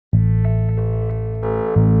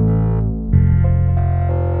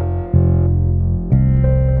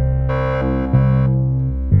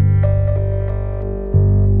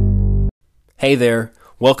Hey there,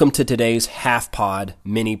 welcome to today's Half Pod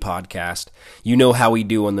mini podcast. You know how we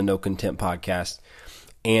do on the No Content podcast,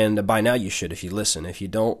 and by now you should if you listen. If you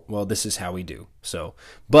don't, well, this is how we do.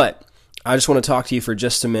 But I just want to talk to you for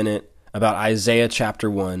just a minute about Isaiah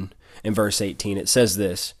chapter 1 and verse 18. It says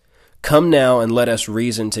this, "Come now and let us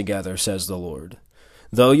reason together, says the Lord.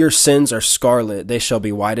 Though your sins are scarlet, they shall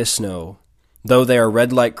be white as snow. Though they are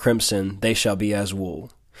red like crimson, they shall be as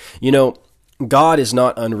wool." You know, God is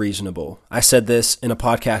not unreasonable. I said this in a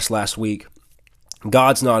podcast last week.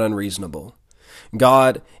 God's not unreasonable.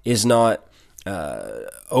 God is not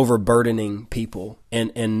overburdening people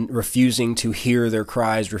and refusing to hear their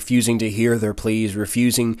cries, refusing to hear their pleas,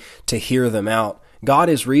 refusing to hear them out. God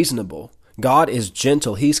is reasonable. God is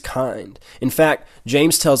gentle. He's kind. In fact,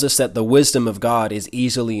 James tells us that the wisdom of God is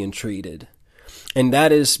easily entreated. And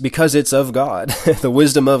that is because it's of God. The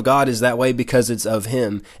wisdom of God is that way because it's of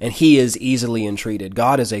Him, and He is easily entreated.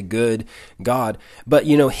 God is a good God. But,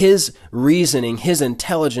 you know, His reasoning, His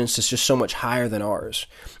intelligence is just so much higher than ours.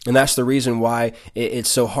 And that's the reason why it's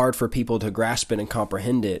so hard for people to grasp it and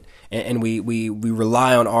comprehend it. And we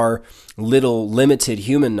rely on our little limited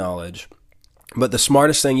human knowledge. But the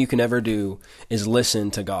smartest thing you can ever do is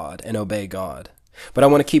listen to God and obey God. But I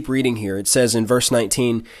want to keep reading here. It says in verse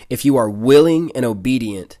 19, "If you are willing and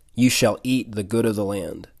obedient, you shall eat the good of the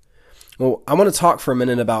land." Well, I want to talk for a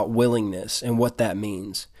minute about willingness and what that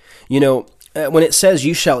means. You know, when it says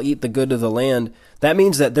you shall eat the good of the land, that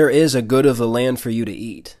means that there is a good of the land for you to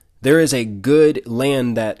eat. There is a good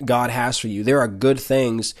land that God has for you. There are good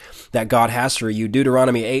things that God has for you.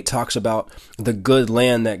 Deuteronomy 8 talks about the good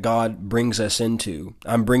land that God brings us into.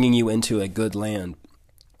 I'm bringing you into a good land.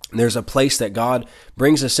 There's a place that God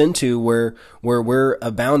brings us into where we're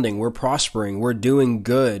abounding, we're prospering, we're doing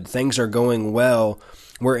good, things are going well,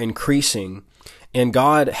 we're increasing. And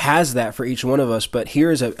God has that for each one of us, but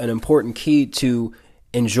here's an important key to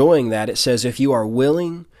enjoying that. It says, if you are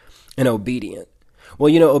willing and obedient. Well,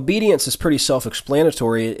 you know, obedience is pretty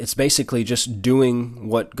self-explanatory. It's basically just doing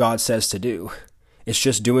what God says to do. It's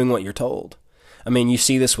just doing what you're told. I mean, you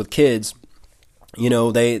see this with kids. You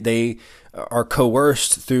know, they are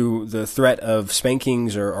coerced through the threat of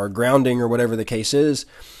spankings or grounding or whatever the case is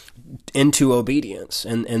into obedience.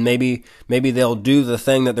 And maybe they'll do the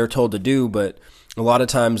thing that they're told to do, but a lot of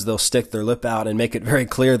times they'll stick their lip out and make it very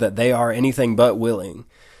clear that they are anything but willing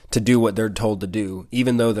to do what they're told to do,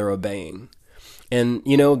 even though they're obeying. And,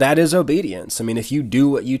 you know, that is obedience. I mean, if you do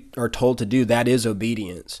what you are told to do, that is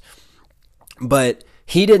obedience. But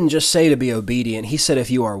He didn't just say to be obedient. He said,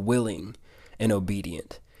 if you are willing and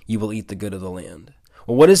obedient, you will eat the good of the land.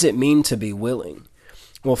 Well, what does it mean to be willing?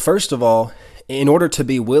 Well, first of all, in order to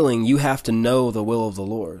be willing, you have to know the will of the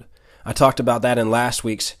Lord. I talked about that in last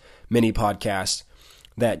week's mini podcast,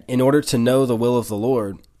 that in order to know the will of the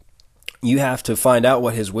Lord, you have to find out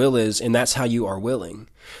what His will is, and that's how you are willing.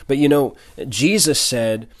 But, you know, Jesus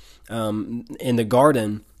said in the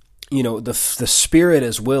garden, you know, the spirit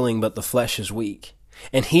is willing, but the flesh is weak.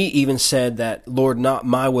 And He even said that, Lord, not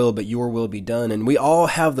my will, but your will be done. And we all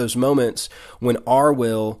have those moments when our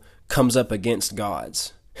will comes up against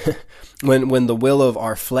God's. when the will of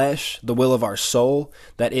our flesh, the will of our soul,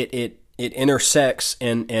 that it intersects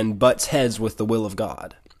and butts heads with the will of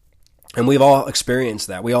God. And we've all experienced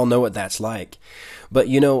that. We all know what that's like. But,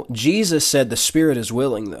 you know, Jesus said the Spirit is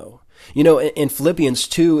willing, though. You know, in Philippians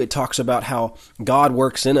 2, it talks about how God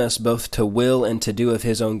works in us both to will and to do of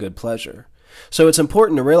His own good pleasure. So it's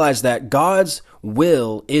important to realize that God's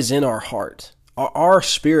will is in our heart. Our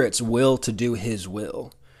spirit's will to do His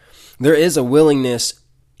will. There is a willingness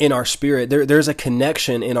in our spirit. There's a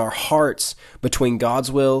connection in our hearts between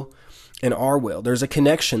God's will and our will. There's a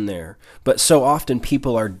connection there. But so often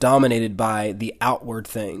people are dominated by the outward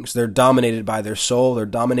things. They're dominated by their soul. They're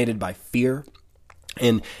dominated by fear.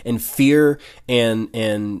 And fear and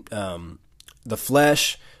the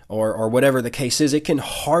flesh, or whatever the case is, it can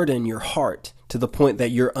harden your heart to the point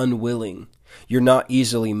that you're unwilling. You're not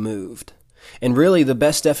easily moved. And really, the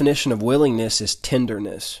best definition of willingness is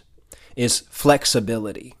tenderness, is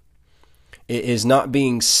flexibility. It is not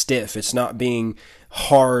being stiff. It's not being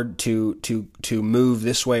hard to move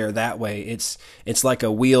this way or that way. It's like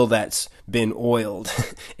a wheel that's been oiled.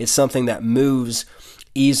 It's something that moves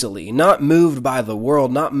easily, not moved by the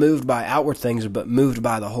world, not moved by outward things, but moved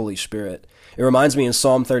by the Holy Spirit. It reminds me in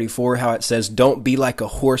Psalm 34 how it says, "Don't be like a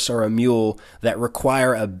horse or a mule that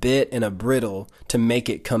require a bit and a bridle to make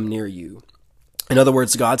it come near you." In other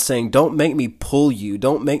words, God's saying, don't make me pull you.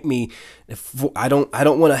 Don't make me, I don't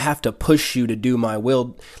want to have to push you to do my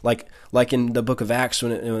will. Like in the book of Acts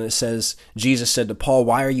when it says, Jesus said to Paul,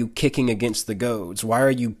 why are you kicking against the goads? Why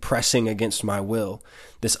are you pressing against my will?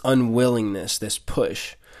 This unwillingness, this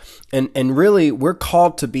push. And really, we're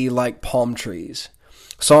called to be like palm trees.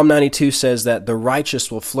 Psalm 92 says that the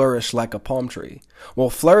righteous will flourish like a palm tree. Well,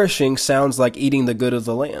 flourishing sounds like eating the good of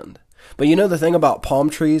the land. But you know, the thing about palm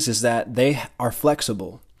trees is that they are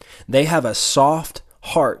flexible. They have a soft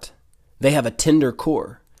heart. They have a tender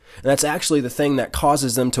core. And that's actually the thing that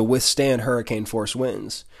causes them to withstand hurricane force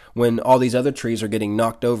winds when all these other trees are getting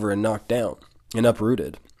knocked over and knocked down and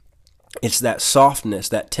uprooted. It's that softness,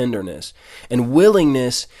 that tenderness. And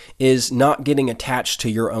willingness is not getting attached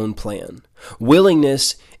to your own plan.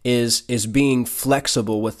 Willingness is being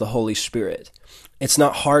flexible with the Holy Spirit. It's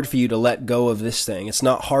not hard for you to let go of this thing. It's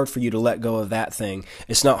not hard for you to let go of that thing.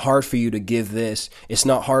 It's not hard for you to give this. It's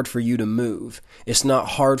not hard for you to move. It's not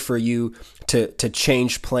hard for you to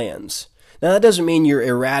change plans. Now, that doesn't mean you're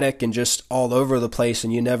erratic and just all over the place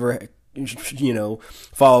and you never,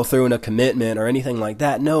 follow through in a commitment or anything like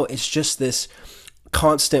that. No, it's just this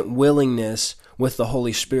constant willingness with the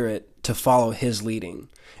Holy Spirit to follow His leading.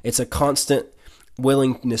 It's a constant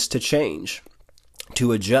willingness to change,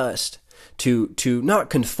 to adjust, to not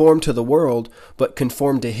conform to the world, but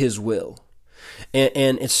conform to His will.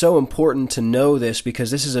 And it's so important to know this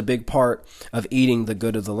because this is a big part of eating the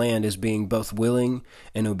good of the land, is being both willing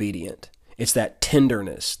and obedient. It's that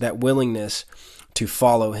tenderness, that willingness to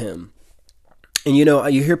follow Him. And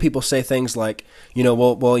you hear people say things like, if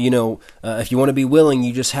you want to be willing,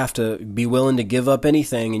 you just have to be willing to give up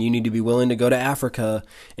anything, and you need to be willing to go to Africa,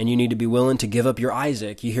 and you need to be willing to give up your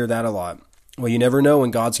Isaac. You hear that a lot. Well, you never know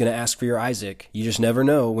when God's going to ask for your Isaac. You just never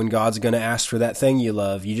know when God's going to ask for that thing you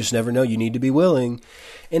love. You just never know. You need to be willing.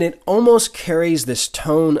 And it almost carries this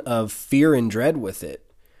tone of fear and dread with it.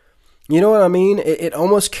 You know what I mean? It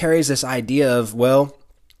almost carries this idea of, well,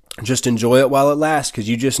 just enjoy it while it lasts, because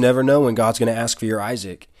you just never know when God's going to ask for your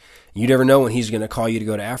Isaac. You never know when He's going to call you to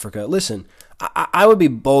go to Africa. Listen, I would be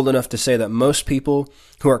bold enough to say that most people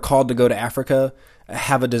who are called to go to Africa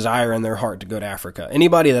have a desire in their heart to go to Africa.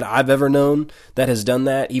 Anybody that I've ever known that has done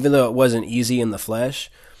that, even though it wasn't easy in the flesh,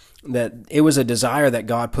 that it was a desire that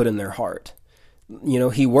God put in their heart.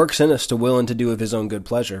 He works in us to will and to do of His own good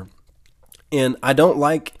pleasure. And I don't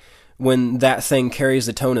like when that thing carries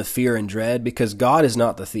the tone of fear and dread, because God is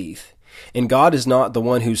not the thief. And God is not the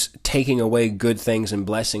one who's taking away good things and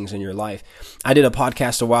blessings in your life. I did a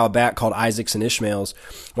podcast a while back called Isaacs and Ishmaels,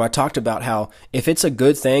 where I talked about how if it's a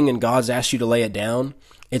good thing and God's asked you to lay it down,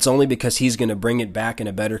 it's only because He's going to bring it back in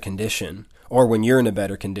a better condition, or when you're in a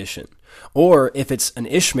better condition. Or if it's an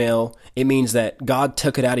Ishmael, it means that God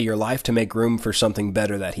took it out of your life to make room for something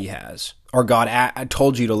better that He has. Or God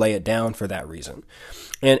told you to lay it down for that reason.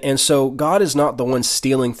 And so God is not the one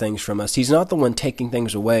stealing things from us. He's not the one taking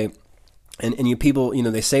things away. And you people,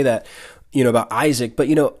 they say that, about Isaac, but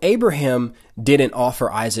Abraham didn't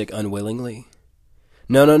offer Isaac unwillingly.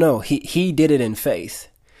 No. He did it in faith,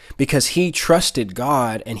 because he trusted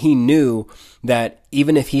God, and he knew that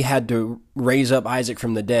even if he had to raise up Isaac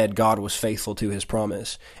from the dead, God was faithful to His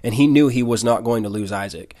promise, and he knew he was not going to lose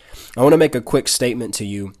Isaac. I want to make a quick statement to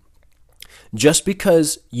you. Just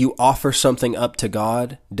because you offer something up to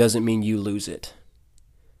God doesn't mean you lose it.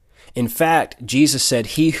 In fact, Jesus said,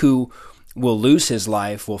 "He who will lose his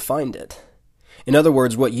life will find it." In other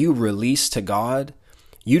words, what you release to God,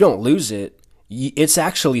 you don't lose it. It's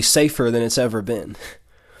actually safer than it's ever been.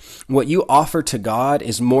 What you offer to God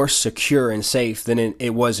is more secure and safe than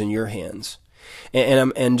it was in your hands.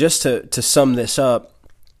 And just to sum this up,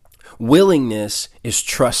 willingness is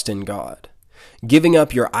trust in God. Giving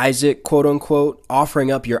up your Isaac, quote unquote, offering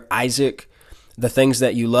up your Isaac, the things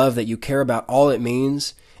that you love, that you care about, all it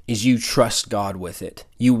means is you trust God with it.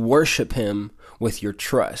 You worship Him with your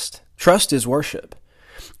trust. Trust is worship.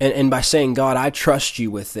 And by saying, God, I trust you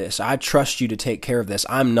with this. I trust you to take care of this.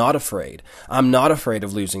 I'm not afraid. I'm not afraid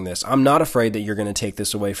of losing this. I'm not afraid that you're going to take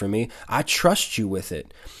this away from me. I trust you with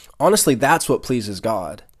it. Honestly, that's what pleases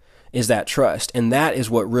God, is that trust. And that is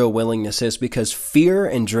what real willingness is, because fear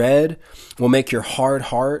and dread will make your hard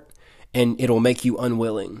heart, and it'll make you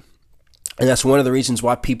unwilling. And that's one of the reasons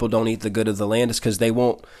why people don't eat the good of the land, is because they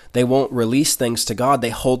won't release things to God. They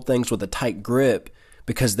hold things with a tight grip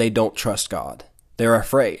because they don't trust God. They're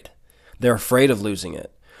afraid. They're afraid of losing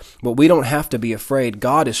it. But we don't have to be afraid.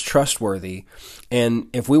 God is trustworthy. And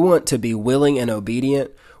if we want to be willing and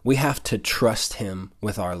obedient, we have to trust Him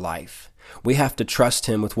with our life. We have to trust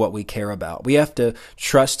him with what we care about. We have to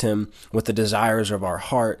trust him with the desires of our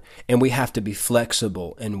heart, and we have to be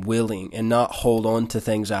flexible and willing and not hold on to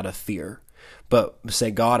things out of fear, but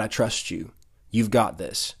say, God, I trust you. You've got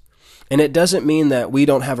this. And it doesn't mean that we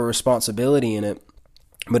don't have a responsibility in it,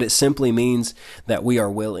 but it simply means that we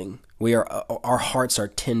are willing. Our hearts are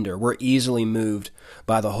tender. We're easily moved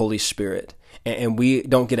by the Holy Spirit. And we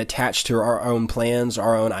don't get attached to our own plans,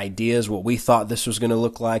 our own ideas, what we thought this was going to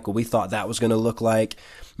look like, what we thought that was going to look like.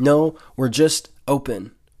 No, we're just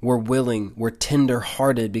open. We're willing. We're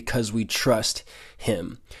tender-hearted because we trust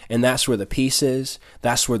him. And that's where the peace is.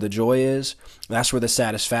 That's where the joy is. That's where the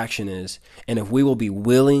satisfaction is. And if we will be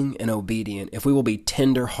willing and obedient, if we will be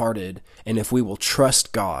tender-hearted, and if we will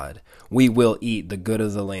trust God, we will eat the good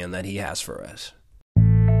of the land that he has for us.